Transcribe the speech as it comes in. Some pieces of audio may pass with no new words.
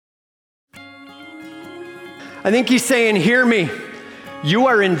I think he's saying, hear me. You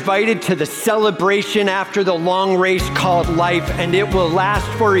are invited to the celebration after the long race called life, and it will last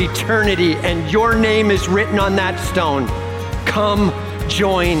for eternity, and your name is written on that stone. Come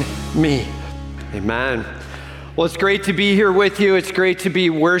join me. Amen. Well, it's great to be here with you. It's great to be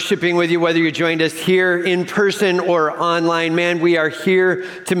worshiping with you, whether you joined us here in person or online. Man, we are here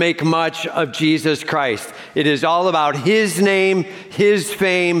to make much of Jesus Christ. It is all about his name, his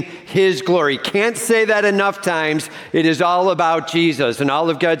fame, his glory. Can't say that enough times. It is all about Jesus. And all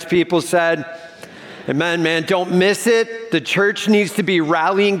of God's people said, amen, man. Don't miss it. The church needs to be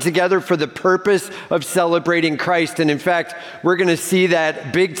rallying together for the purpose of celebrating Christ. And in fact, we're going to see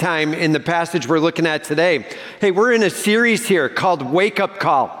that big time in the passage we're looking at today. Hey, we're in a series here called Wake Up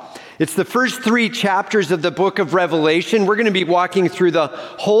Call. It's the first 3 chapters of the book of Revelation. We're going to be walking through the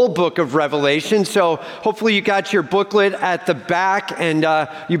whole book of Revelation. So hopefully you got your booklet at the back and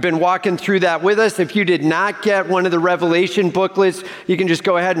you've been walking through that with us. If you did not get one of the Revelation booklets, you can just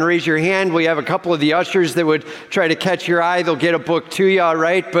go ahead and raise your hand. We have a couple of the ushers that would try to catch your eye. They'll get a book to you, all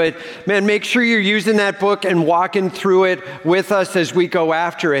right? But man, make sure you're using that book and walking through it with us as we go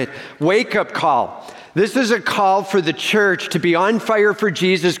after it. Wake up call. This is a call for the church to be on fire for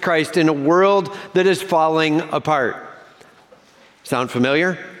Jesus Christ in a world that is falling apart. Sound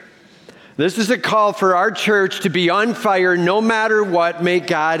familiar? This is a call for our church to be on fire no matter what. May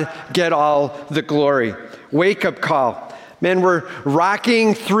God get all the glory. Wake up call. Man, we're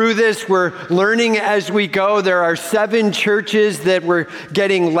rocking through this. We're learning as we go. There are 7 churches that were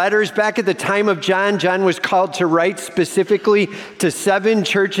getting letters. Back at the time of John, John was called to write specifically to 7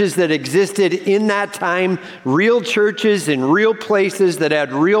 churches that existed in that time, real churches in real places that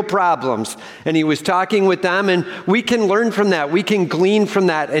had real problems. And he was talking with them, and we can learn from that. We can glean from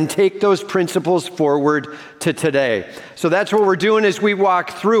that and take those principles forward to today. So that's what we're doing as we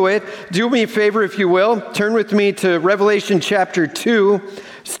walk through it. Do me a favor, if you will. Turn with me to Revelation chapter 2,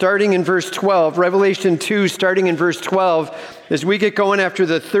 starting in verse 12. Revelation 2, starting in verse 12, as we get going after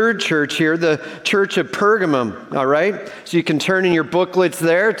the 3rd church here, the church of Pergamum, all right? So you can turn in your booklets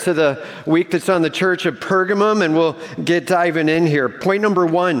there to the week that's on the church of Pergamum, and we'll get diving in here. Point number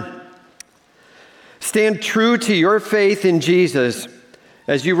 1, stand true to your faith in Jesus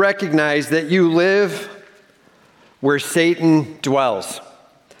as you recognize that you live where Satan dwells.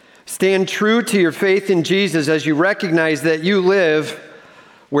 Stand true to your faith in Jesus as you recognize that you live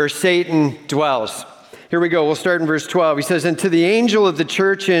where Satan dwells. Here we go. We'll start in verse 12. He says, and to the angel of the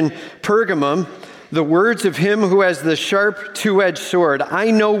church in Pergamum, the words of him who has the sharp 2-edged sword, I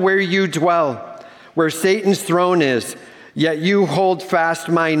know where you dwell, where Satan's throne is, yet you hold fast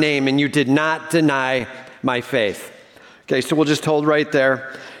my name, and you did not deny my faith. Okay, so we'll just hold right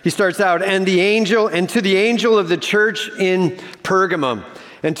there. He starts out, and to the angel of the church in Pergamum.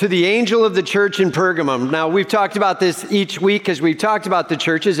 And to the angel of the church in Pergamum. Now, we've talked about this each week as we've talked about the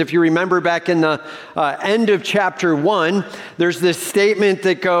churches. If you remember back in the end of chapter 1, there's this statement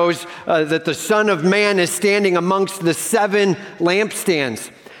that goes that the Son of Man is standing amongst the 7 lampstands.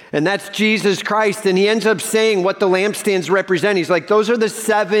 And that's Jesus Christ. And he ends up saying what the lampstands represent. He's like, those are the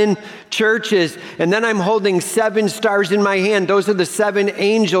 7 churches. And then I'm holding 7 stars in my hand. Those are the 7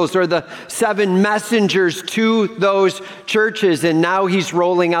 angels or the 7 messengers to those churches. And now he's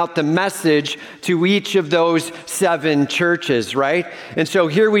rolling out the message to each of those 7 churches, right? And so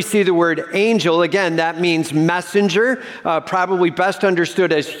here we see the word angel. Again, that means messenger, probably best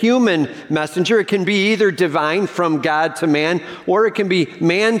understood as human messenger. It can be either divine from God to man, or it can be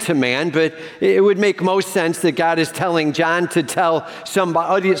man to man, but it would make most sense that God is telling John to tell some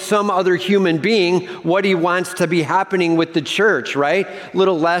other human being what he wants to be happening with the church, right? A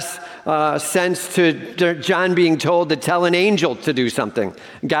little less sense to John being told to tell an angel to do something.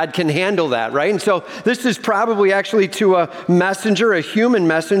 God can handle that, right? And so this is probably actually to a messenger, a human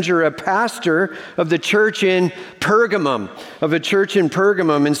messenger, a pastor of the church in Pergamum, of a church in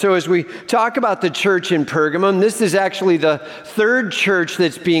Pergamum. And so as we talk about the church in Pergamum, this is actually the 3rd church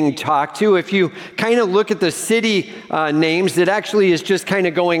that's being talked to. If you kind of look at the city names, it actually is just kind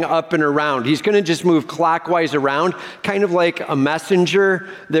of going up and around. He's going to just move clockwise around, kind of like a messenger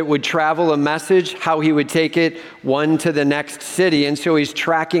that would travel a message, how he would take it one to the next city. And so he's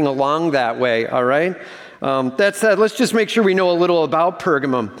tracking along that way, all right? That said, let's just make sure we know a little about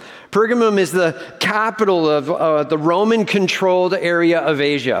Pergamum. Pergamum is the capital of the Roman-controlled area of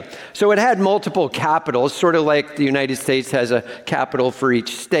Asia. So it had multiple capitals, sort of like the United States has a capital for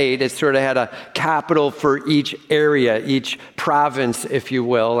each state. It sort of had a capital for each area, each province, if you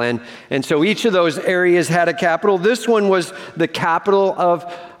will. And so each of those areas had a capital. This one was the capital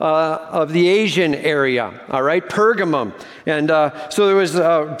of the Asian area, all right, Pergamum. And so there was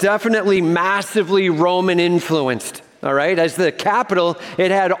definitely massively Roman influenced. All right, as the capital, it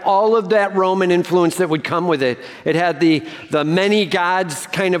had all of that Roman influence that would come with it. It had the many gods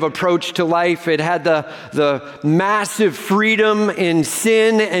kind of approach to life. It had the massive freedom in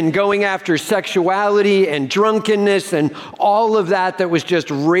sin and going after sexuality and drunkenness and all of that was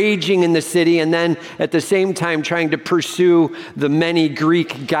just raging in the city. And then at the same time, trying to pursue the many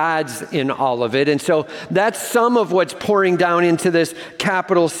Greek gods in all of it. And so that's some of what's pouring down into this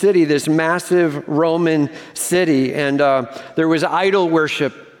capital city, this massive Roman city. And there was idol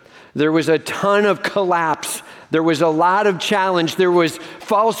worship. There was a ton of collapse. There was a lot of challenge. There was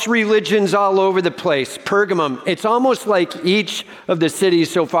false religions all over the place. Pergamum, it's almost like each of the cities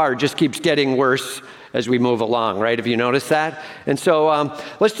so far just keeps getting worse as we move along, right? Have you noticed that? And so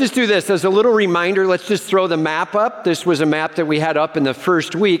let's just do this. As a little reminder, let's just throw the map up. This was a map that we had up in the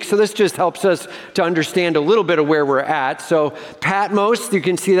first week. So this just helps us to understand a little bit of where we're at. So Patmos, you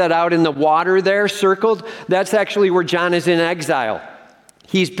can see that out in the water there circled. That's actually where John is in exile.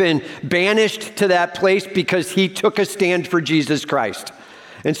 He's been banished to that place because he took a stand for Jesus Christ.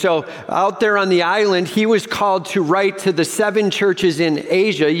 And so out there on the island, he was called to write to the 7 churches in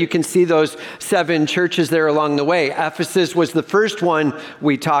Asia. You can see those 7 churches there along the way. Ephesus was the first one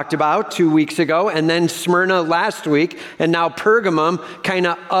we talked about 2 weeks ago, and then Smyrna last week, and now Pergamum kind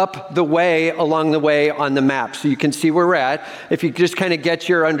of up the way along the way on the map. So you can see where we're at. If you just kind of get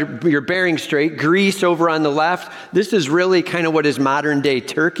your bearing straight, Greece over on the left, this is really kind of what is modern day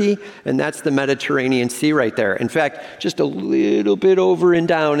Turkey, and that's the Mediterranean Sea right there. In fact, just a little bit over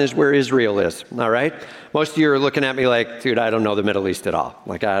and down is where Israel is, all right? Most of you are looking at me like, dude, I don't know the Middle East at all.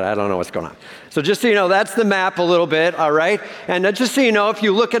 Like, I don't know what's going on. So just so you know, that's the map a little bit, all right? And just so you know, if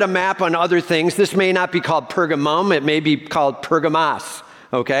you look at a map on other things, this may not be called Pergamum, it may be called Pergamos.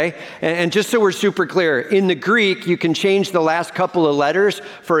 Okay? And just so we're super clear, in the Greek, you can change the last couple of letters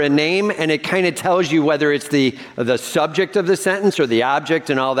for a name, and it kind of tells you whether it's the subject of the sentence or the object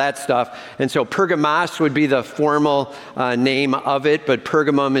and all that stuff. And so Pergamos would be the formal name of it, but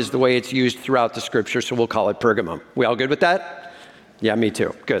Pergamum is the way it's used throughout the scripture, so we'll call it Pergamum. We all good with that? Yeah, me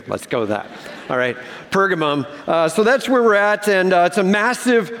too. Good. Let's go with that. All right. Pergamum. So that's where we're at. And it's a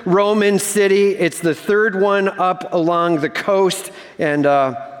massive Roman city. It's the third one up along the coast. And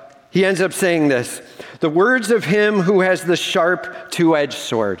he ends up saying this: the words of him who has the sharp two-edged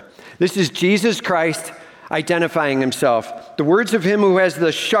sword. This is Jesus Christ identifying himself. The words of him who has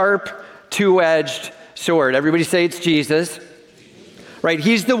the sharp two-edged sword. Everybody say it's Jesus. Right,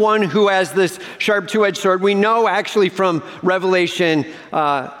 he's the one who has this sharp two-edged sword. We know actually from Revelation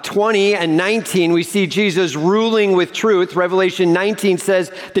 20 and 19, we see Jesus ruling with truth. Revelation 19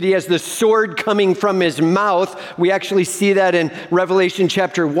 says that he has the sword coming from his mouth. We actually see that in Revelation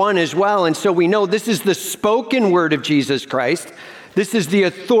chapter 1 as well. And so we know this is the spoken word of Jesus Christ. This is the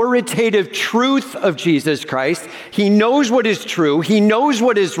authoritative truth of Jesus Christ. He knows what is true. He knows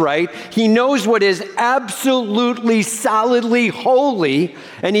what is right. He knows what is absolutely, solidly holy,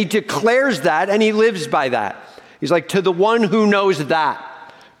 and he declares that, and he lives by that. He's like, to the one who knows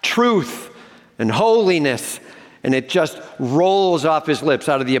that, truth and holiness, and it just rolls off his lips.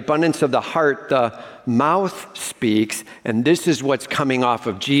 Out of the abundance of the heart, the mouth speaks, and this is what's coming off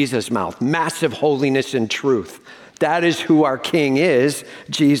of Jesus' mouth, massive holiness and truth. That is who our King is,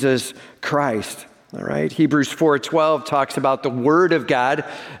 Jesus Christ. All right. Hebrews 4:12 talks about the word of God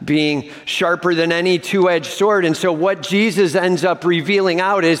being sharper than any two-edged sword. And so what Jesus ends up revealing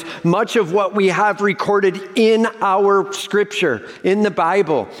out is much of what we have recorded in our scripture, in the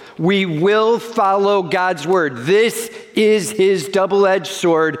Bible. We will follow God's word. This is his double-edged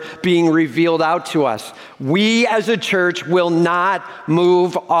sword being revealed out to us. We as a church will not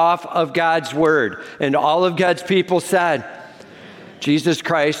move off of God's word. And all of God's people said, Jesus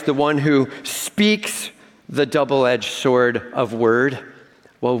Christ, the one who speaks the double-edged sword of word,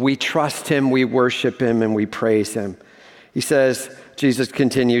 well, we trust him, we worship him, and we praise him. He says, Jesus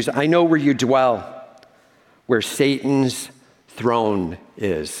continues, I know where you dwell, where Satan's throne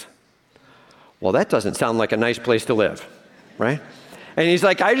is. Well, that doesn't sound like a nice place to live, right? And he's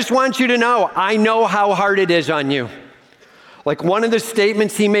like, I just want you to know, I know how hard it is on you. Like one of the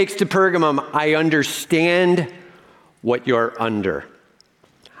statements he makes to Pergamum, I understand what you're under.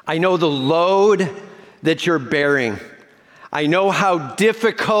 I know the load that you're bearing. I know how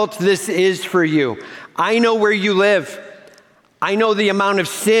difficult this is for you. I know where you live. I know the amount of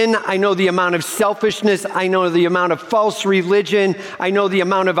sin. I know the amount of selfishness. I know the amount of false religion. I know the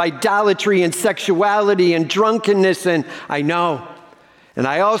amount of idolatry and sexuality and drunkenness, and I know. And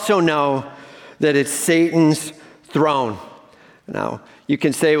I also know that it's Satan's throne. Now, you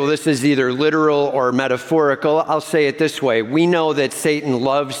can say, well, this is either literal or metaphorical. I'll say it this way. We know that Satan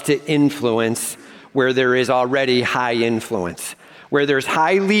loves to influence where there is already high influence. Where there's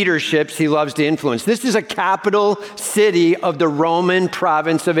high leaderships, he loves to influence. This is a capital city of the Roman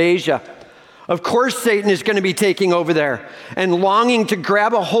province of Asia. Of course, Satan is going to be taking over there and longing to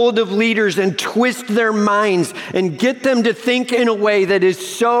grab a hold of leaders and twist their minds and get them to think in a way that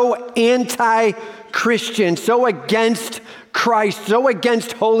is so anti-Christian, so against Christ, so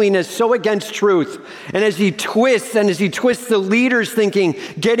against holiness, so against truth. And as he twists the leaders' thinking,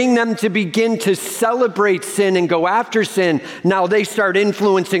 getting them to begin to celebrate sin and go after sin, now they start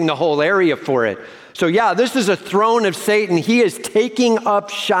influencing the whole area for it. So yeah, this is a throne of Satan. He is taking up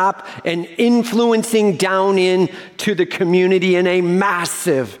shop and influencing down into the community in a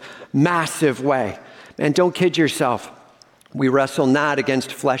massive, massive way. And don't kid yourself. We wrestle not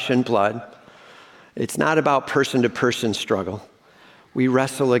against flesh and blood. It's not about person-to-person struggle. We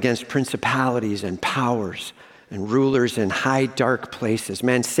wrestle against principalities and powers and rulers in high, dark places.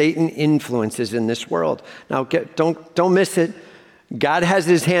 Man, Satan influences in this world. Now, don't miss it. God has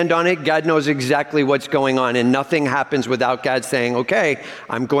his hand on it. God knows exactly what's going on, and nothing happens without God saying, okay,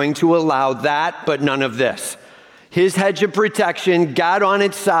 I'm going to allow that, but none of this. His hedge of protection, God on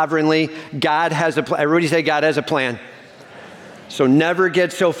it sovereignly. God has a plan. Everybody say God has a plan. So never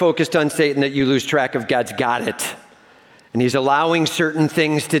get so focused on Satan that you lose track of God's got it. And he's allowing certain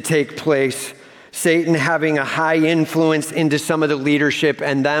things to take place. Satan having a high influence into some of the leadership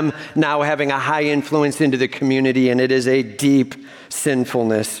and them now having a high influence into the community. And it is a deep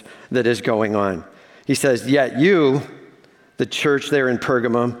sinfulness that is going on. He says, yet you, the church there in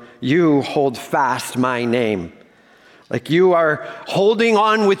Pergamum, you hold fast my name. Like you are holding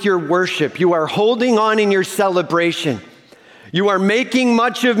on with your worship. You are holding on in your celebration. You are making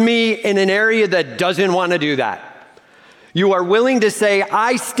much of me in an area that doesn't want to do that. You are willing to say,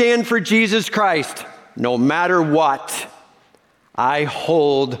 I stand for Jesus Christ, no matter what. I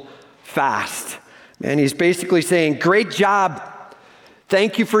hold fast. Man, he's basically saying, great job.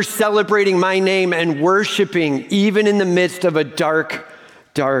 Thank you for celebrating my name and worshiping even in the midst of a dark,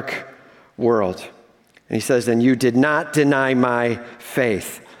 dark world. And he says, and you did not deny my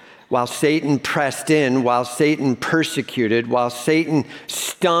faith. While Satan pressed in, while Satan persecuted, while Satan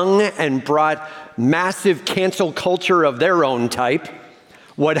stung and brought massive cancel culture of their own type,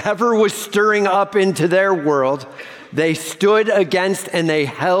 whatever was stirring up into their world, they stood against and they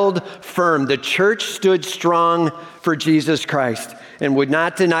held firm. The church stood strong for Jesus Christ and would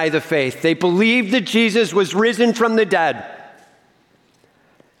not deny the faith. They believed that Jesus was risen from the dead,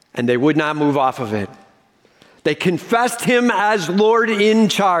 and they would not move off of it. They confessed him as Lord in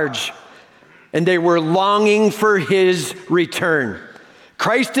charge, and they were longing for his return.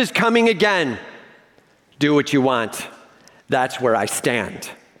 Christ is coming again. Do what you want. That's where I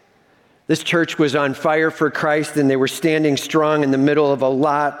stand. This church was on fire for Christ, and they were standing strong in the middle of a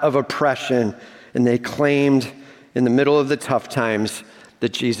lot of oppression, and they claimed in the middle of the tough times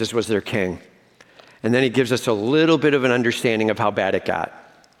that Jesus was their king. And then he gives us a little bit of an understanding of how bad it got.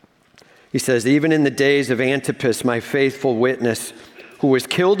 He says, even in the days of Antipas, my faithful witness, who was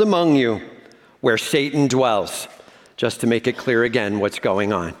killed among you, where Satan dwells, just to make it clear again what's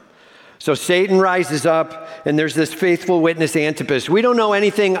going on. So Satan rises up, and there's this faithful witness, Antipas. We don't know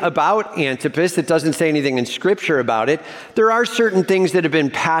anything about Antipas. It doesn't say anything in Scripture about it. There are certain things that have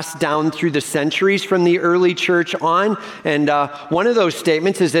been passed down through the centuries from the early church on, and one of those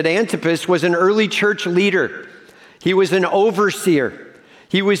statements is that Antipas was an early church leader. He was an overseer.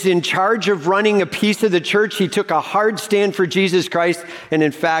 He was in charge of running a piece of the church. He took a hard stand for Jesus Christ. And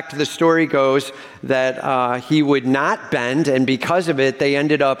in fact, the story goes that he would not bend. And because of it, they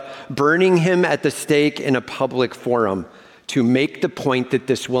ended up burning him at the stake in a public forum to make the point that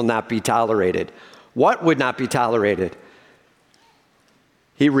this will not be tolerated. What would not be tolerated?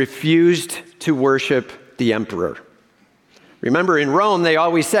 He refused to worship the emperor. Remember, in Rome, they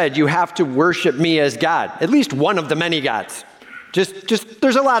always said, you have to worship me as God, at least one of the many gods. Just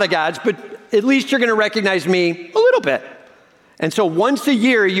there's a lot of gods, but at least you're going to recognize me a little bit. And so once a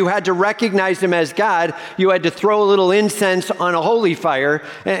year, you had to recognize him as God. You had to throw a little incense on a holy fire,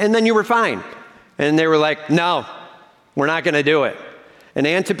 and then you were fine. And they were like, no, we're not going to do it. And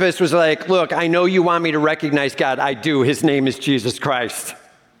Antipas was like, look, I know you want me to recognize God. I do. His name is Jesus Christ.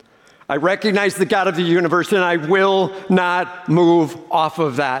 I recognize the God of the universe, and I will not move off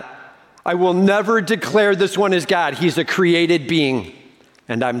of that. I will never declare this one as God. He's a created being,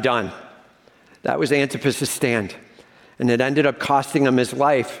 and I'm done. That was Antipas' stand, and it ended up costing him his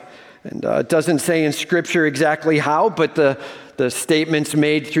life. And it doesn't say in Scripture exactly how, but the statements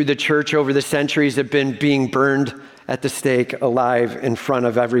made through the church over the centuries have been being burned at the stake alive in front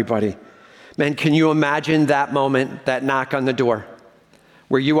of everybody. Man, can you imagine that moment, that knock on the door,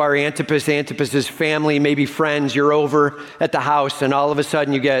 where you are Antipas, Antipas's family, maybe friends, you're over at the house, and all of a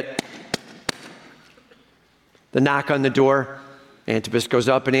sudden you get the knock on the door. Antipas goes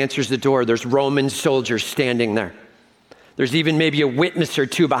up and answers the door. There's Roman soldiers standing there. There's even maybe a witness or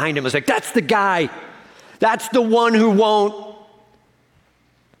two behind him. It's like, that's the guy. That's the one who won't.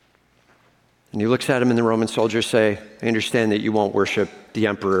 And he looks at him, and the Roman soldiers say, I understand that you won't worship the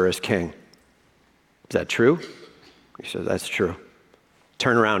emperor as king. Is that true? He says, that's true.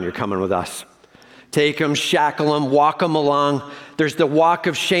 Turn around, you're coming with us. Take him, shackle him, walk him along. There's the walk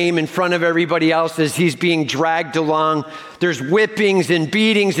of shame in front of everybody else as he's being dragged along. There's whippings and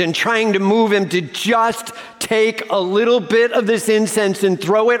beatings and trying to move him to just take a little bit of this incense and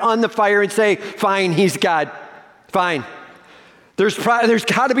throw it on the fire and say, fine, he's God. Fine. There's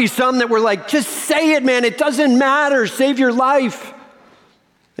got to be some that were like, just say it, man. It doesn't matter. Save your life.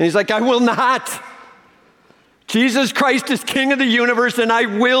 And he's like, I will not. Jesus Christ is King of the universe, and I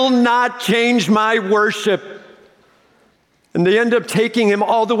will not change my worship. And they end up taking him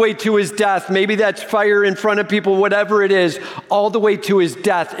all the way to his death. Maybe that's fire in front of people, whatever it is, all the way to his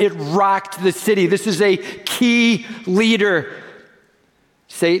death. It rocked the city. This is a key leader.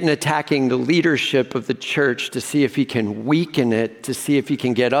 Satan attacking the leadership of the church to see if he can weaken it, to see if he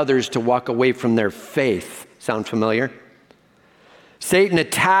can get others to walk away from their faith. Sound familiar? Satan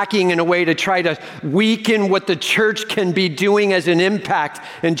attacking in a way to try to weaken what the church can be doing as an impact.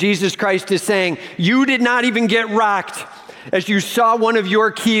 And Jesus Christ is saying, you did not even get rocked as you saw one of your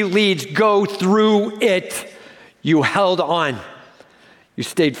key leads go through it. You held on. You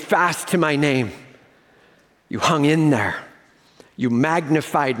stayed fast to my name. You hung in there. You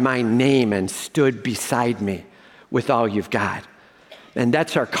magnified my name and stood beside me with all you've got. And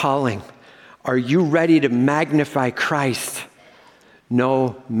that's our calling. Are you ready to magnify Christ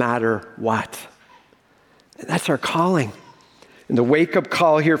no matter what? And that's our calling. And the wake-up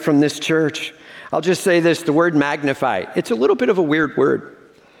call here from this church, I'll just say this, the word magnify, it's a little bit of a weird word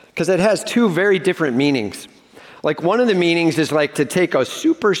because it has two very different meanings. Like one of the meanings is like to take a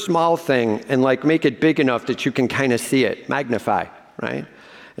super small thing and like make it big enough that you can kind of see it, magnify, right?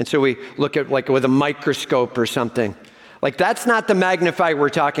 And so we look at like with a microscope or something. Like that's not the magnify we're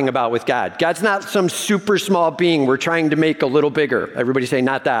talking about with God. God's not some super small being we're trying to make a little bigger. Everybody say,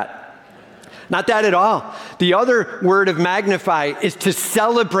 not that. Not that at all. The other word of magnify is to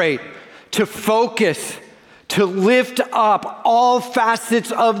celebrate, to focus, to lift up all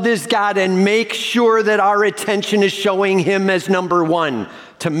facets of this God and make sure that our attention is showing him as number one,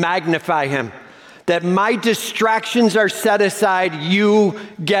 to magnify him. That my distractions are set aside, you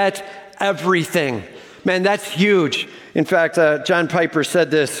get everything. Man, that's huge. In fact, John Piper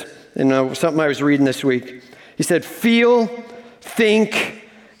said this in something I was reading this week. He said, feel, think,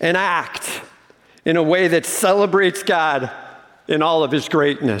 and act in a way that celebrates God in all of his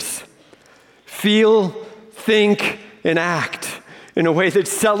greatness. Feel, think, and act in a way that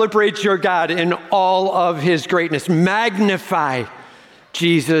celebrates your God in all of his greatness. Magnify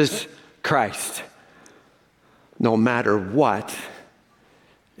Jesus Christ, no matter what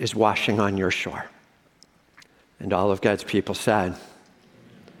is washing on your shore. And all of God's people said,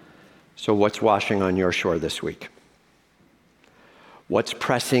 so what's washing on your shore this week? What's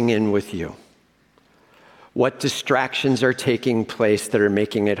pressing in with you? What distractions are taking place that are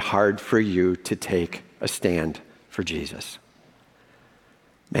making it hard for you to take a stand for Jesus?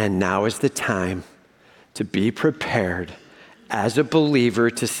 Man, now is the time to be prepared as a believer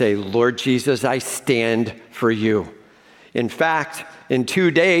to say, Lord Jesus, I stand for you. In fact, in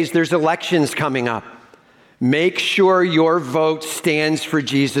 2 days, there's elections coming up. Make sure your vote stands for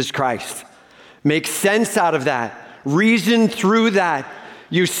Jesus Christ. Make sense out of that. Reason through that.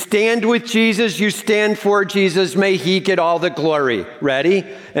 You stand with Jesus, you stand for Jesus, may he get all the glory. Ready?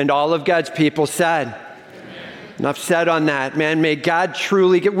 And all of God's people said. Amen. Enough said on that. Man, may God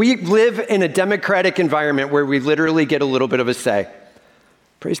truly we live in a democratic environment where we literally get a little bit of a say.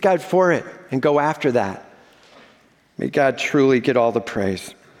 Praise God for it and go after that. May God truly get all the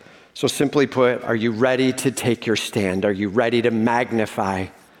praise. So simply put, are you ready to take your stand? Are you ready to magnify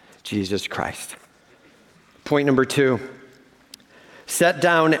Jesus Christ? Point number 2, set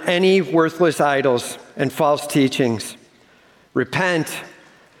down any worthless idols and false teachings. Repent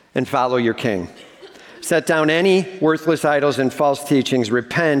and follow your king. Set down any worthless idols and false teachings.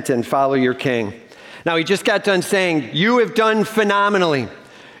 Repent and follow your king. Now, he just got done saying, you have done phenomenally.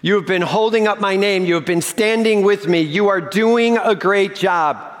 You have been holding up my name. You have been standing with me. You are doing a great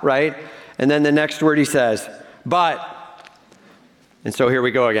job, right? And then the next word he says, but. And so here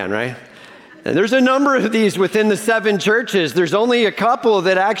we go again, right? And there's a number of these within the 7 churches. There's only a couple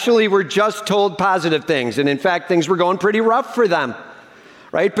that actually were just told positive things. And in fact, things were going pretty rough for them,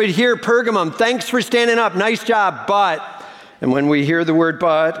 right? But here, Pergamum, thanks for standing up. Nice job, but. And when we hear the word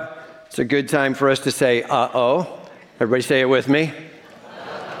but, it's a good time for us to say, uh-oh. Everybody say it with me,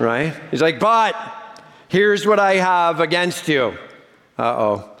 right? He's like, but here's what I have against you.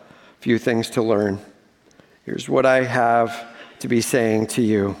 Uh-oh, few things to learn. Here's what I have to be saying to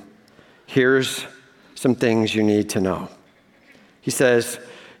you. Here's some things you need to know. He says,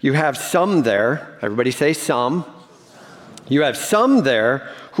 you have some there. Everybody say some. You have some there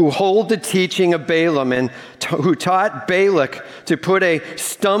who hold the teaching of Balaam and who taught Balak to put a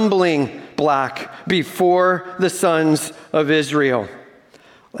stumbling block before the sons of Israel.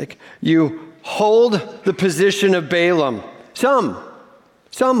 Like, you hold the position of Balaam. Some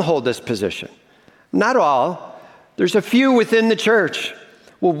hold this position. Not all. There's a few within the church.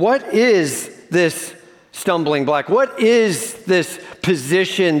 Well, what is this stumbling block? What is this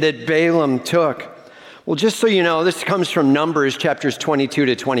position that Balaam took? Well, just so you know, this comes from Numbers chapters 22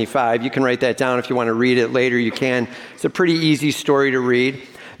 to 25. You can write that down if you want to read it later. You can. It's a pretty easy story to read.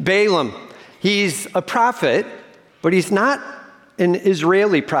 Balaam, he's a prophet, but he's not an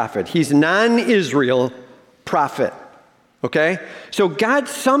Israeli prophet. He's non-Israel prophet. Okay? So God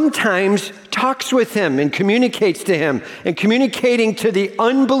sometimes talks with him and communicates to him and communicating to the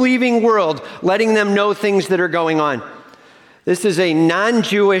unbelieving world, letting them know things that are going on. This is a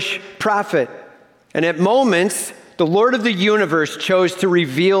non-Jewish prophet. And at moments, the Lord of the universe chose to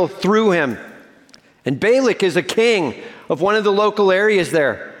reveal through him. And Balak is a king of one of the local areas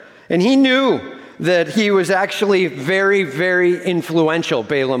there. And he knew that he was actually very, very influential,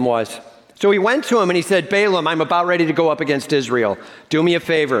 Balaam was. So he went to him and he said, Balaam, I'm about ready to go up against Israel. Do me a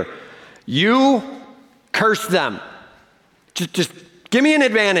favor. You curse them. Just give me an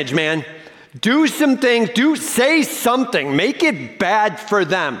advantage, man. Do some things. Say something. Make it bad for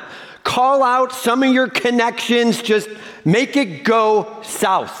them. Call out some of your connections. Just make it go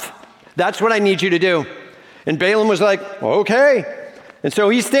south. That's what I need you to do. And Balaam was like, okay. And so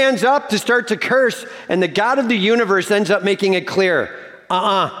he stands up to start to curse. And the God of the universe ends up making it clear.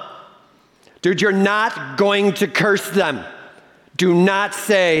 Dude, you're not going to curse them. Do not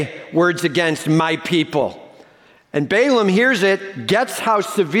say words against my people. And Balaam hears it, gets how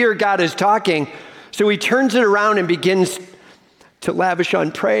severe God is talking, so he turns it around and begins to lavish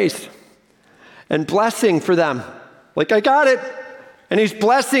on praise and blessing for them. Like, I got it. And he's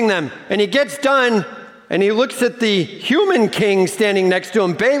blessing them. And he gets done, and he looks at the human king standing next to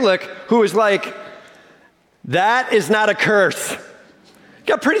him, Balak, who is like, that is not a curse.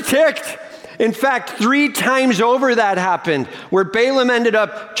 Got pretty ticked. In fact, 3 times over that happened, where Balaam ended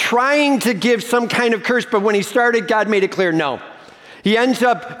up trying to give some kind of curse, but when he started, God made it clear, no. He ends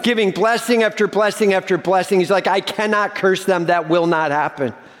up giving blessing after blessing after blessing. He's like, I cannot curse them. That will not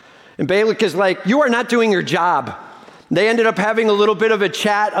happen. And Balak is like, you are not doing your job. They ended up having a little bit of a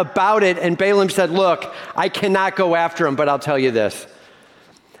chat about it, and Balaam said, look, I cannot go after him, but I'll tell you this.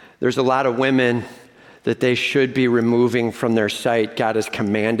 There's a lot of women that they should be removing from their sight. God has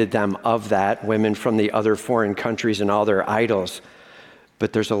commanded them of that, women from the other foreign countries and all their idols.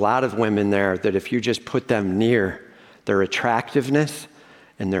 But there's a lot of women there that if you just put them near, their attractiveness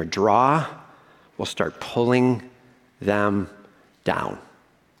and their draw will start pulling them down.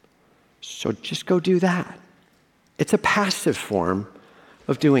 So just go do that. It's a passive form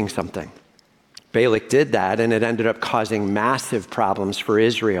of doing something. Balak did that, and it ended up causing massive problems for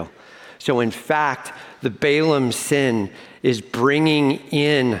Israel. So in fact, the Balaam sin is bringing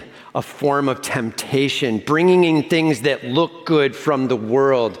in a form of temptation, bringing in things that look good from the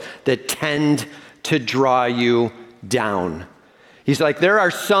world that tend to draw you down. He's like, there are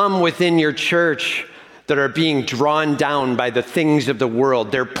some within your church that are being drawn down by the things of the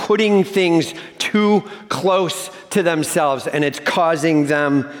world. They're putting things too close to themselves, and it's causing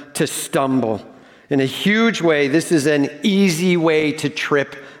them to stumble. In a huge way, this is an easy way to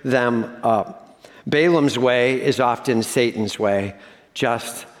trip them up. Balaam's way is often Satan's way.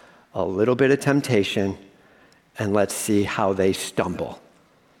 Just a little bit of temptation, and let's see how they stumble.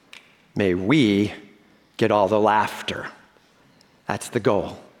 May we get all the laughter. That's the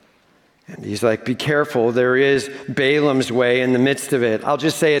goal. And he's like, be careful. There is Balaam's way in the midst of it. I'll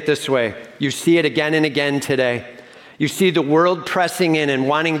just say it this way. You see it again and again today. You see the world pressing in and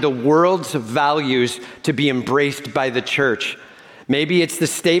wanting the world's values to be embraced by the church. Maybe it's the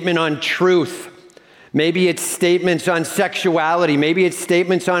statement on truth. Maybe it's statements on sexuality. Maybe it's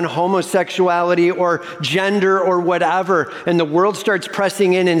statements on homosexuality or gender or whatever. And the world starts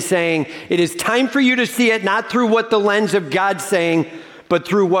pressing in and saying, it is time for you to see it not through what the lens of God's saying, but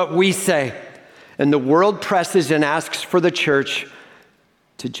through what we say. And the world presses and asks for the church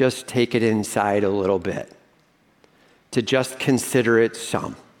to just take it inside a little bit, to just consider it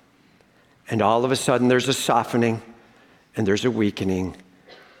some. And all of a sudden there's a softening, and there's a weakening,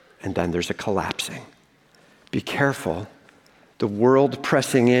 and then there's a collapsing. Be careful. The world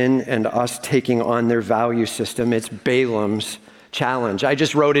pressing in and us taking on their value system, it's Balaam's challenge. I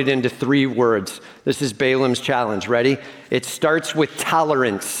just wrote it into 3 words. This is Balaam's challenge. Ready? It starts with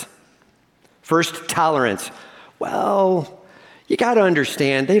tolerance. First, tolerance. Well, you got to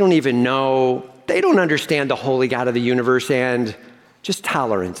understand, they don't even know, they don't understand the holy God of the universe, and just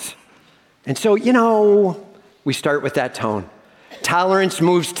tolerance. And so, we start with that tone. Tolerance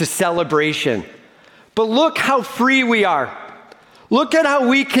moves to celebration. But look how free we are. Look at how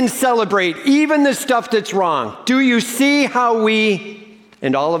we can celebrate even the stuff that's wrong. Do you see how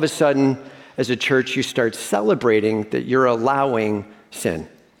and all of a sudden, as a church, you start celebrating that you're allowing sin.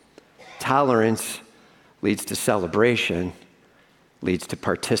 Tolerance leads to celebration, leads to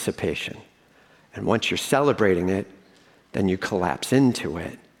participation. And once you're celebrating it, then you collapse into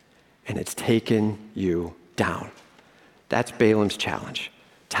it, and it's taken you down. That's Balaam's challenge.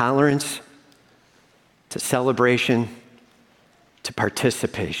 Tolerance to celebration to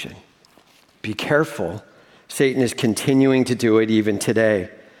participation. Be careful. Satan is continuing to do it even today.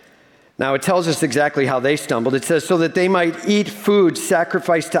 Now, it tells us exactly how they stumbled. It says, so that they might eat food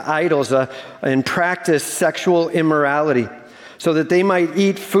sacrificed to idols and practice sexual immorality. So that they might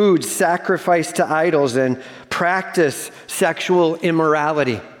eat food sacrificed to idols and practice sexual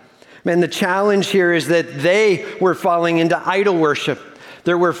immorality. Man, the challenge here is that they were falling into idol worship.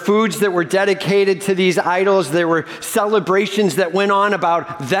 There were foods that were dedicated to these idols. There were celebrations that went on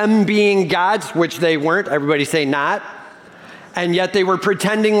about them being gods, which they weren't. Everybody say not. And yet they were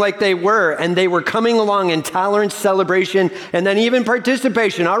pretending like they were, and they were coming along in tolerance, celebration, and then even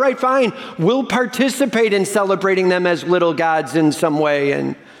participation. All right, fine. We'll participate in celebrating them as little gods in some way.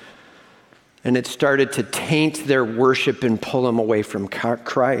 And it started to taint their worship and pull them away from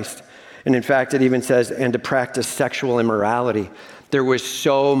Christ. And in fact, it even says, and to practice sexual immorality. There was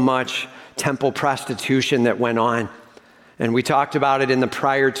so much temple prostitution that went on. And we talked about it in the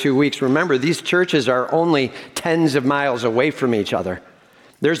prior 2 weeks. Remember, these churches are only tens of miles away from each other.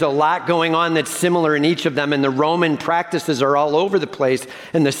 There's a lot going on that's similar in each of them, and the Roman practices are all over the place.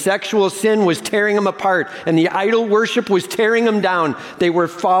 And the sexual sin was tearing them apart, and the idol worship was tearing them down. They were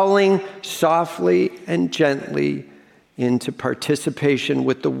falling softly and gently into participation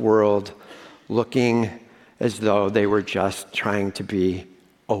with the world, looking as though they were just trying to be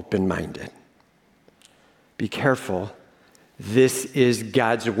open-minded. Be careful. This is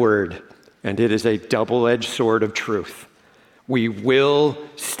God's word, and it is a double-edged sword of truth. We will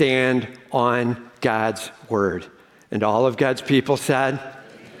stand on God's word. And all of God's people said,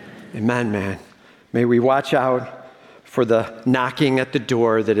 Amen, man. May we watch out for the knocking at the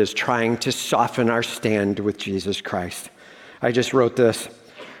door that is trying to soften our stand with Jesus Christ. I just wrote this.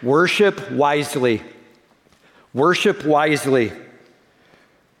 Worship wisely. Worship wisely.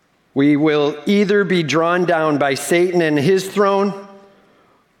 We will either be drawn down by Satan and his throne,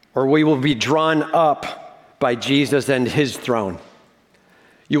 or we will be drawn up by Jesus and his throne.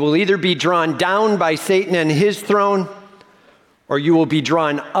 You will either be drawn down by Satan and his throne, or you will be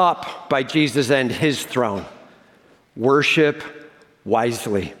drawn up by Jesus and his throne. Worship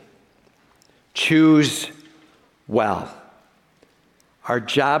wisely. Choose well. Our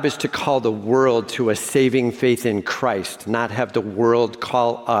job is to call the world to a saving faith in Christ, not have the world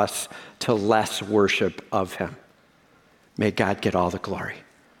call us to less worship of him. May God get all the glory.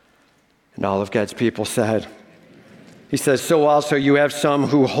 And all of God's people said, he says, so also you have some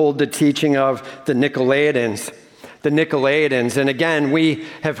who hold the teaching of the Nicolaitans. The Nicolaitans. And again, we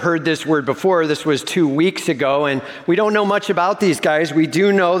have heard this word before. This was 2 weeks ago, and we don't know much about these guys. We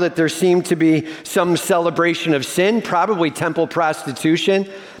do know that there seemed to be some celebration of sin, probably temple prostitution.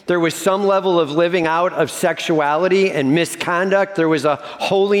 There was some level of living out of sexuality and misconduct. There was a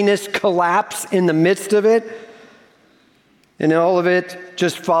holiness collapse in the midst of it, and all of it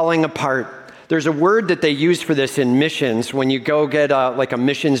just falling apart. There's a word that they use for this in missions. When you go get a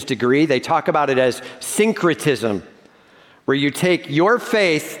missions degree, they talk about it as syncretism, where you take your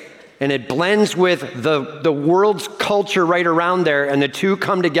faith and it blends with the world's culture right around there, and the two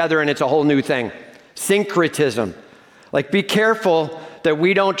come together and it's a whole new thing. Syncretism. Like, be careful that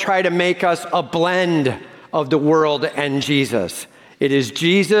we don't try to make us a blend of the world and Jesus. It is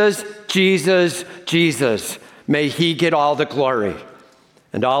Jesus, Jesus, Jesus. May he get all the glory.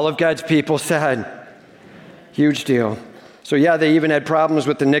 And all of God's people said, huge deal. So yeah, they even had problems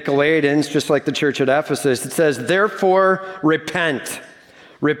with the Nicolaitans, just like the church at Ephesus. It says, therefore, repent.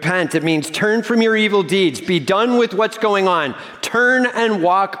 Repent. It means turn from your evil deeds. Be done with what's going on. Turn and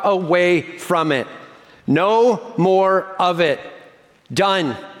walk away from it. No more of it.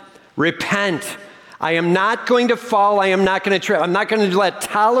 Done. Repent. I am not going to fall. I am not going to trip. I'm not going to let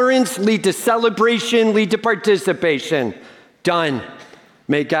tolerance lead to celebration, lead to participation. Done.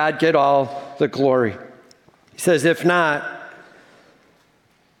 May God get all the glory. He says, if not,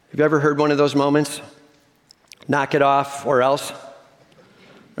 have you ever heard one of those moments? Knock it off or else,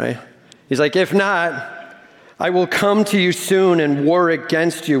 right? He's like, if not, I will come to you soon and war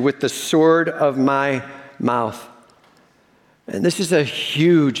against you with the sword of my mouth. And this is a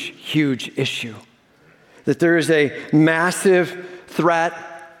huge, huge issue. That there is a massive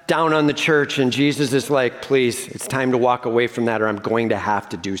threat down on the church, and Jesus is like, please, it's time to walk away from that, or I'm going to have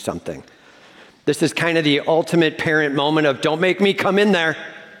to do something. This is kind of the ultimate parent moment of, don't make me come in there,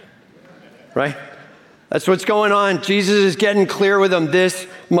 right? That's what's going on. Jesus is getting clear with them. This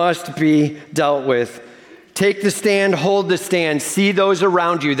must be dealt with. Take the stand, hold the stand, see those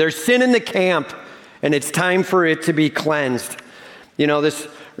around you. There's sin in the camp, and it's time for it to be cleansed. You know, this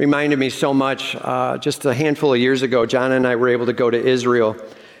reminded me so much. Just a handful of years ago, John and I were able to go to Israel,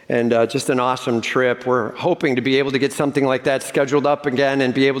 and just an awesome trip. We're hoping to be able to get something like that scheduled up again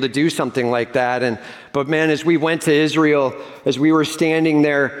and be able to do something like that. But man, as we went to Israel, as we were standing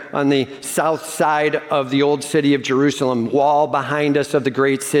there on the south side of the old city of Jerusalem, wall behind us of the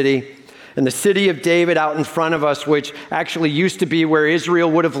great city, and the city of David out in front of us, which actually used to be where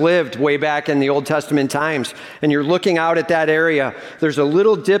Israel would have lived way back in the Old Testament times. And you're looking out at that area. There's a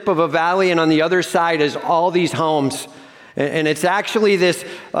little dip of a valley, and on the other side is all these homes. And it's actually this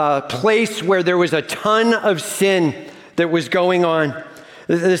place where there was a ton of sin that was going on.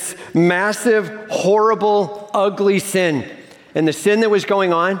 This massive, horrible, ugly sin. And the sin that was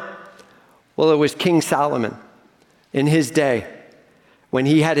going on, well, it was King Solomon in his day, when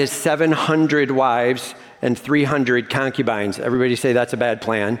he had his 700 wives and 300 concubines. Everybody say that's a bad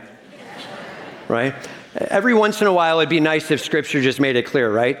plan, right? Every once in a while, it'd be nice if Scripture just made it clear,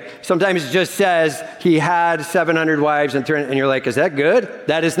 right? Sometimes it just says he had 700 wives and 300, and you're like, is that good?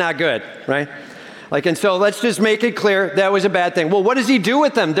 That is not good, right? And so let's just make it clear that was a bad thing. Well, what does he do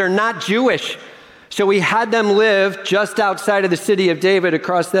with them? They're not Jewish. So he had them live just outside of the city of David,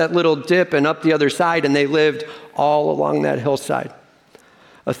 across that little dip and up the other side, and they lived all along that hillside.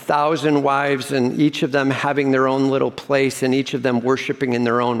 1,000 wives, and each of them having their own little place, and each of them worshiping in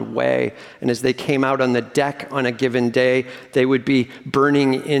their own way. And as they came out on the deck on a given day, they would be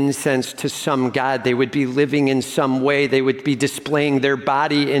burning incense to some god. They would be living in some way. They would be displaying their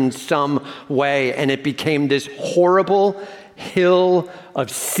body in some way. And it became this horrible hill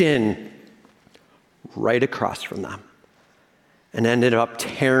of sin right across from them, and ended up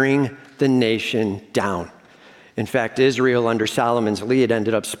tearing the nation down. In fact, Israel under Solomon's lead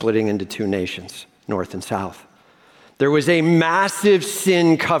ended up splitting into two nations, north and south. There was a massive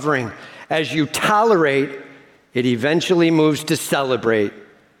sin covering. As you tolerate, it eventually moves to celebrate,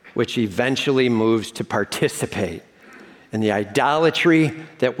 which eventually moves to participate. And the idolatry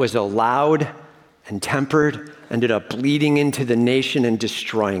that was allowed and tempered ended up bleeding into the nation and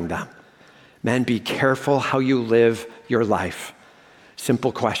destroying them. Men, be careful how you live your life.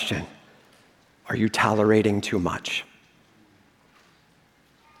 Simple question. Are you tolerating too much?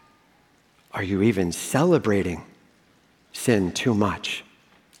 Are you even celebrating sin too much?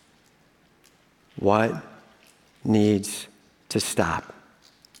 What needs to stop?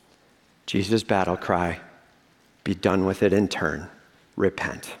 Jesus' battle cry, be done with it and turn,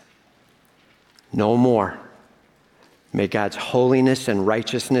 repent. No more. May God's holiness and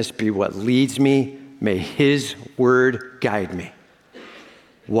righteousness be what leads me. May his word guide me.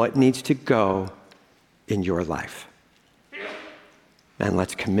 What needs to go in your life? And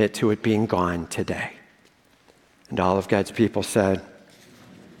let's commit to it being gone today. And all of God's people said,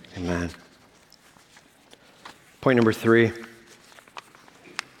 amen. Point number 3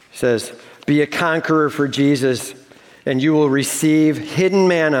 says, be a conqueror for Jesus, and you will receive hidden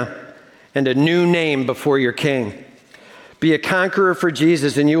manna and a new name before your King. Be a conqueror for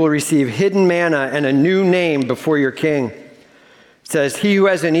Jesus, and you will receive hidden manna and a new name before your King. It says, he who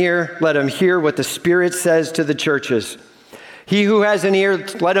has an ear, let him hear what the Spirit says to the churches. He who has an ear,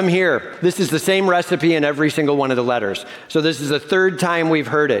 let him hear. This is the same recipe in every single one of the letters. So this is the third time we've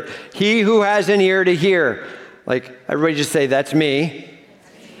heard it. He who has an ear to hear. Like, everybody just say, that's me.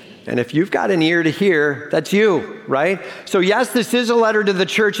 And if you've got an ear to hear, that's you, right? So yes, this is a letter to the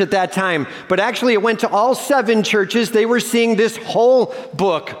church at that time, but actually it went to all 7 churches. They were seeing this whole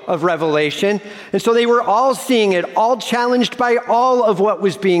book of Revelation. And so they were all seeing it, all challenged by all of what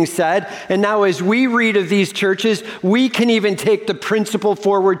was being said. And now as we read of these churches, we can even take the principle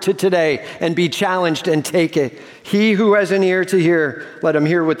forward to today and be challenged and take it. He who has an ear to hear, let him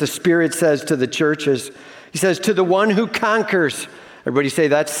hear what the Spirit says to the churches. He says, to the one who conquers. Everybody say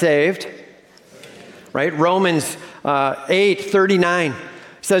that's saved, right? Romans 8:39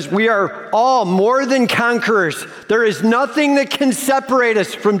 says, we are all more than conquerors. There is nothing that can separate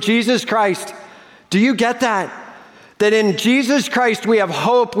us from Jesus Christ. Do you get that? That in Jesus Christ we have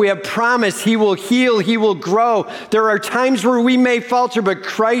hope, we have promise. He will heal, He will grow. There are times where we may falter, but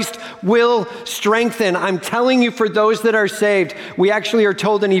Christ will strengthen. I'm telling you, for those that are saved, we actually are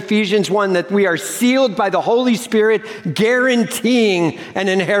told in Ephesians 1 that we are sealed by the Holy Spirit, guaranteeing an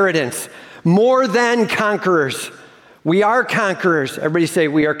inheritance. More than conquerors. We are conquerors. Everybody say,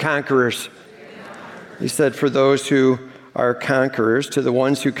 we are conquerors. He said, for those who are conquerors, to the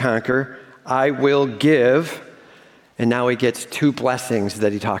ones who conquer, I will give. And now he gets 2 blessings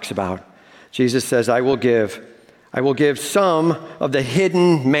that he talks about. Jesus says, I will give some of the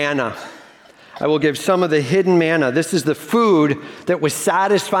hidden manna. I will give some of the hidden manna. This is the food that was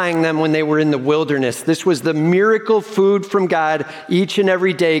satisfying them when they were in the wilderness. This was the miracle food from God each and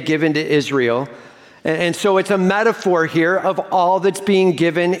every day given to Israel. And so it's a metaphor here of all that's being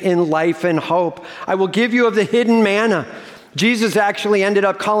given in life and hope. I will give you of the hidden manna. Jesus actually ended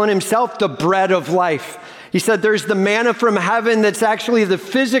up calling himself the bread of life. He said, there's the manna from heaven that's actually the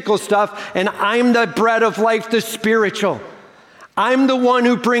physical stuff, and I'm the bread of life, the spiritual. I'm the one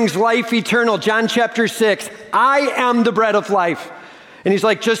who brings life eternal. John chapter 6, I am the bread of life. And he's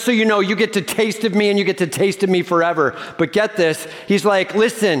like, just so you know, you get to taste of me and you get to taste of me forever. But get this, he's like,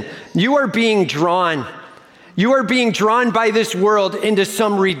 listen, you are being drawn. You are being drawn by this world into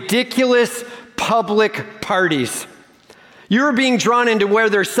some ridiculous public parties. You're being drawn into where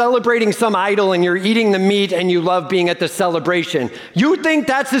they're celebrating some idol and you're eating the meat and you love being at the celebration. You think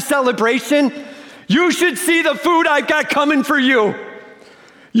that's a celebration? You should see the food I've got coming for you.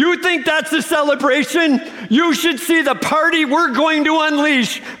 You think that's a celebration? You should see the party we're going to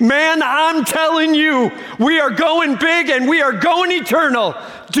unleash. Man, I'm telling you, we are going big and we are going eternal.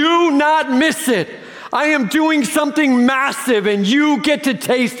 Do not miss it. I am doing something massive and you get to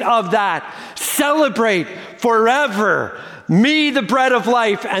taste of that. Celebrate forever. Me, the bread of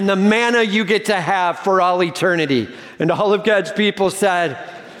life, and the manna you get to have for all eternity. And all of God's people said,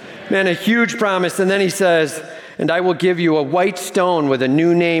 man, a huge promise. And then he says, and I will give you a white stone with a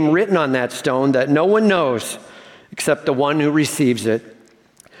new name written on that stone that no one knows except the one who receives it.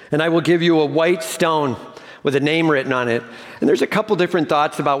 And I will give you a white stone with a name written on it. And there's a couple different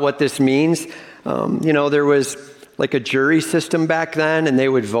thoughts about what this means. There was like a jury system back then, and they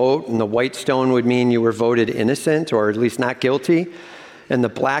would vote, and the white stone would mean you were voted innocent or at least not guilty, and the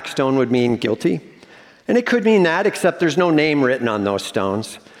black stone would mean guilty. And it could mean that, except there's no name written on those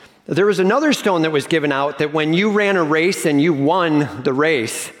stones. There was another stone that was given out that when you ran a race and you won the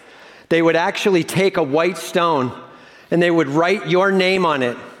race, they would actually take a white stone and they would write your name on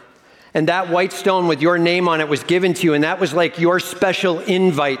it. And that white stone with your name on it was given to you, and that was like your special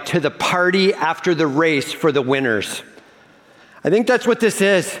invite to the party after the race for the winners. I think that's what this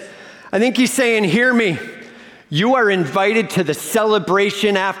is. I think he's saying, hear me. You are invited to the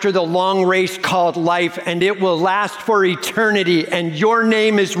celebration after the long race called life, and it will last for eternity, and your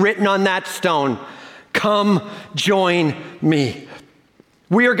name is written on that stone. Come join me.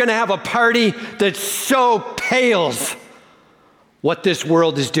 We are going to have a party that so pales what this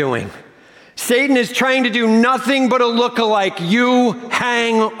world is doing. Satan is trying to do nothing but a look-alike. You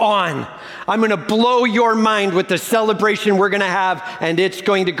hang on. I'm going to blow your mind with the celebration we're going to have, and it's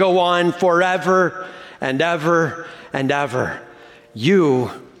going to go on forever and ever and ever. You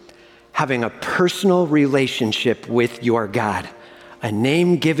having a personal relationship with your God, a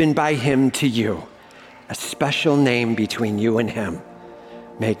name given by Him to you, a special name between you and Him.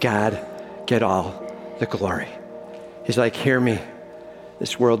 May God get all the glory. He's like, hear me.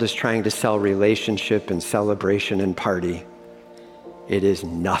 This world is trying to sell relationship and celebration and party. It is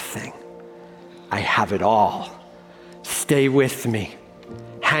nothing. I have it all. Stay with me.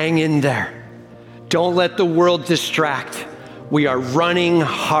 Hang in there. Don't let the world distract. We are running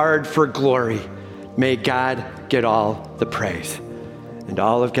hard for glory. May God get all the praise. And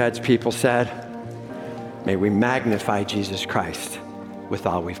all of God's people said, may we magnify Jesus Christ with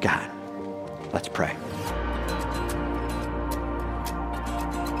all we've got. Let's pray.